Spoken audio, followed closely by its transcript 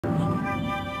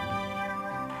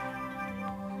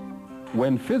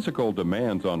When physical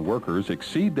demands on workers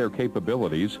exceed their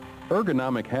capabilities,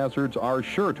 ergonomic hazards are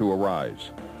sure to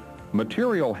arise.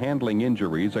 Material handling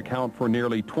injuries account for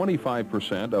nearly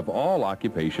 25% of all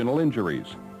occupational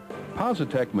injuries.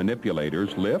 Positech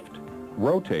manipulators lift,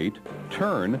 rotate,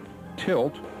 turn,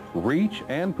 tilt, reach,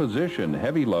 and position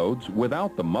heavy loads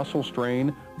without the muscle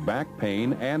strain, back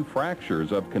pain, and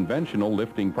fractures of conventional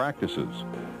lifting practices.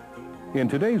 In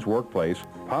today's workplace,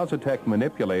 Positech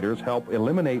manipulators help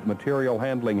eliminate material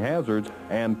handling hazards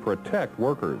and protect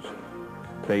workers.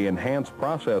 They enhance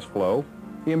process flow,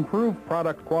 improve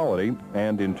product quality,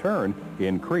 and in turn,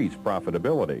 increase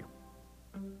profitability.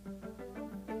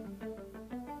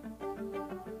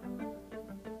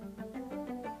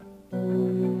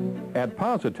 At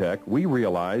Positech, we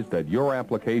realize that your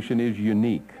application is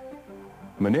unique.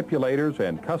 Manipulators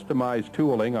and customized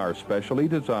tooling are specially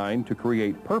designed to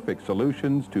create perfect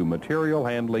solutions to material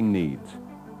handling needs.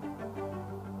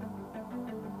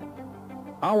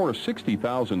 Our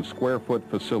 60,000 square foot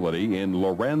facility in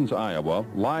Lorenz, Iowa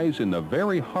lies in the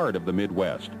very heart of the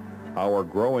Midwest. Our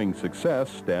growing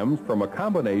success stems from a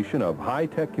combination of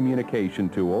high-tech communication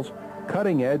tools,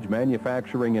 cutting-edge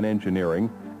manufacturing and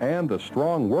engineering, and the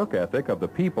strong work ethic of the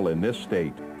people in this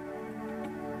state.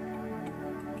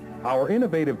 Our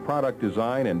innovative product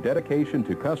design and dedication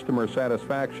to customer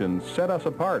satisfaction set us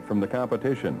apart from the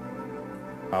competition.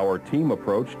 Our team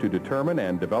approach to determine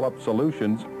and develop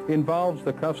solutions involves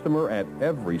the customer at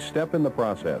every step in the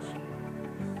process.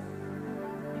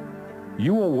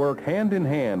 You will work hand in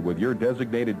hand with your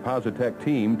designated Positech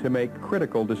team to make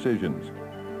critical decisions.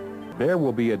 There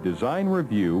will be a design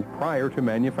review prior to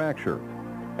manufacture.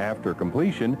 After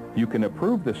completion, you can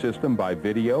approve the system by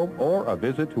video or a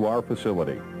visit to our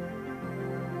facility.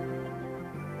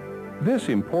 This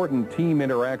important team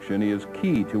interaction is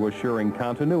key to assuring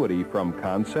continuity from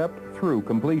concept through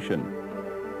completion.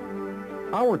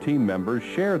 Our team members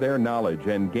share their knowledge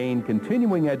and gain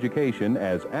continuing education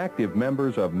as active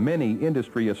members of many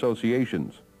industry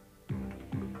associations.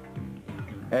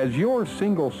 As your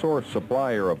single-source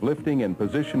supplier of lifting and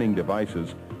positioning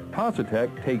devices,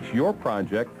 Positech takes your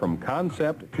project from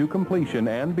concept to completion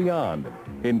and beyond,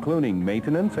 including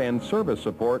maintenance and service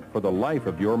support for the life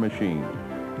of your machine.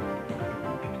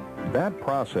 That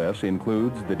process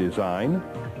includes the design,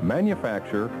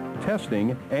 manufacture,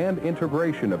 testing, and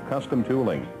integration of custom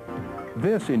tooling.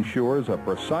 This ensures a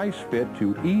precise fit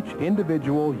to each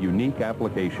individual unique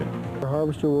application. For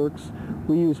Harvester Works,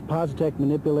 we use Positech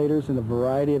manipulators in a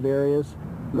variety of areas.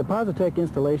 The Positech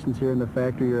installations here in the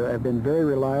factory have been very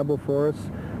reliable for us.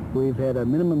 We've had a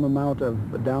minimum amount of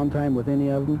downtime with any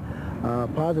of them.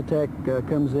 Positech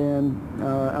comes in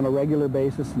on a regular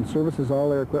basis and services all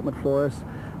their equipment for us,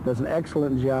 does an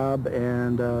excellent job,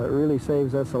 and really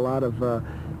saves us a lot of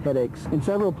headaches. In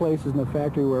several places in the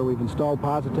factory where we've installed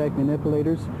Positech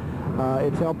manipulators,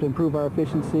 it's helped improve our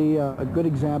efficiency. A good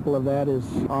example of that is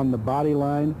on the body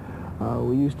line.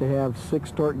 We used to have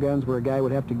 6 torque guns where a guy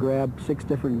would have to grab 6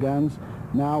 different guns.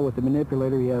 Now with the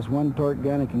manipulator, he has 1 torque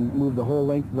gun and can move the whole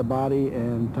length of the body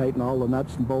and tighten all the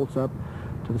nuts and bolts up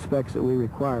to the specs that we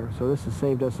require. So this has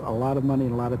saved us a lot of money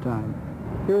and a lot of time.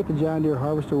 Here at the John Deere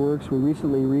Harvester Works, we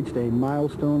recently reached a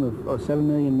milestone of 7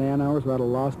 million man-hours without a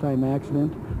lost time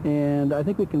accident. And I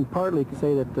think we can partly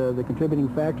say that the contributing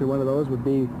factor, one of those, would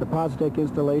be the Positech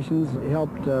installations. It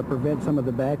helped prevent some of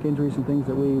the back injuries and things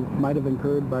that we might have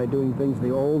incurred by doing things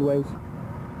the old ways.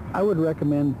 I would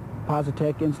recommend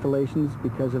Positech installations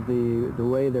because of the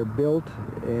way they're built,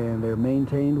 and they're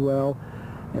maintained well,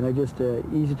 and they're just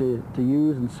easy to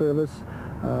use and service.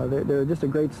 They're just a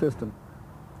great system.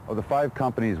 Of the 5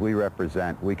 companies we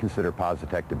represent, we consider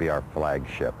Positech to be our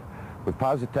flagship. With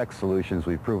Positech solutions,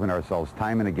 we've proven ourselves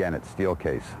time and again at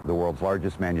Steelcase, the world's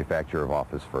largest manufacturer of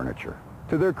office furniture.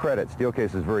 To their credit,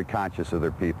 Steelcase is very conscious of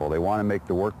their people. They want to make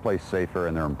the workplace safer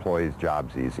and their employees'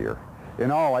 jobs easier.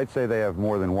 In all, I'd say they have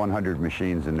more than 100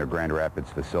 machines in their Grand Rapids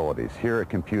facilities. Here at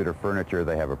Computer Furniture,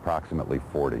 they have approximately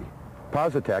 40.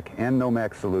 Positech and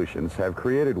Nomax Solutions have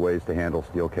created ways to handle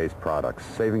Steelcase products,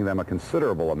 saving them a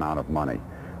considerable amount of money.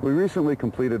 We recently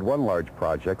completed one large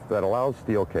project that allows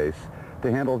Steelcase to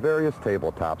handle various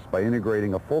tabletops by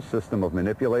integrating a full system of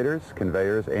manipulators,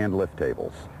 conveyors, and lift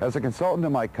tables. As a consultant to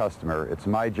my customer, it's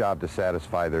my job to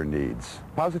satisfy their needs.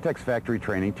 Positech's factory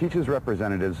training teaches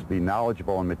representatives to be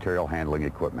knowledgeable in material handling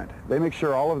equipment. They make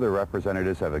sure all of their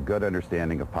representatives have a good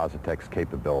understanding of Positech's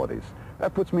capabilities.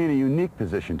 That puts me in a unique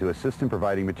position to assist in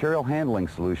providing material handling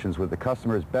solutions with the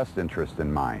customer's best interest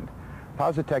in mind.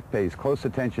 Positech pays close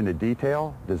attention to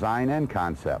detail, design, and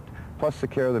concept, plus the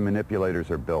care the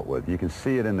manipulators are built with. You can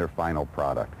see it in their final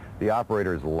product. The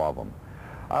operators love them.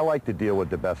 I like to deal with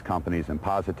the best companies, and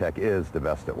Positech is the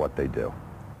best at what they do.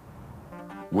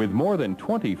 With more than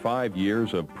 25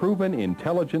 years of proven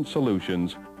intelligent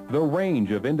solutions, the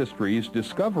range of industries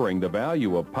discovering the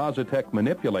value of Positech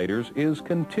manipulators is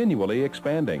continually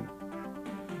expanding.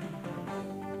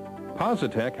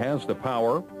 Positech has the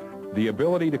power, the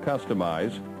ability to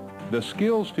customize, the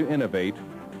skills to innovate,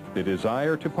 the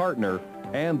desire to partner,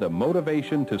 and the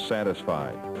motivation to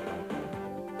satisfy.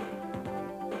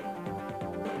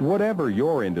 Whatever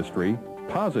your industry,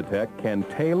 Positech can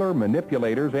tailor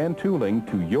manipulators and tooling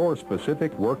to your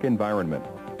specific work environment.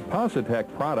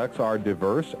 Positech products are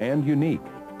diverse and unique.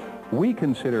 We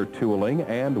consider tooling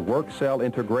and work cell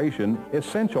integration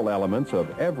essential elements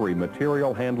of every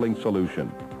material handling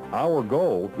solution. Our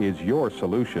goal is your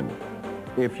solution.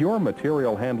 If your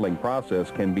material handling process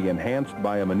can be enhanced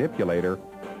by a manipulator,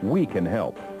 we can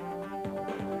help.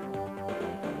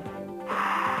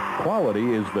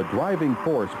 Quality is the driving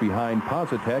force behind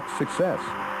Positech's success.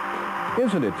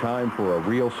 Isn't it time for a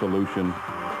real solution?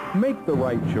 Make the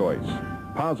right choice.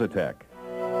 Positech.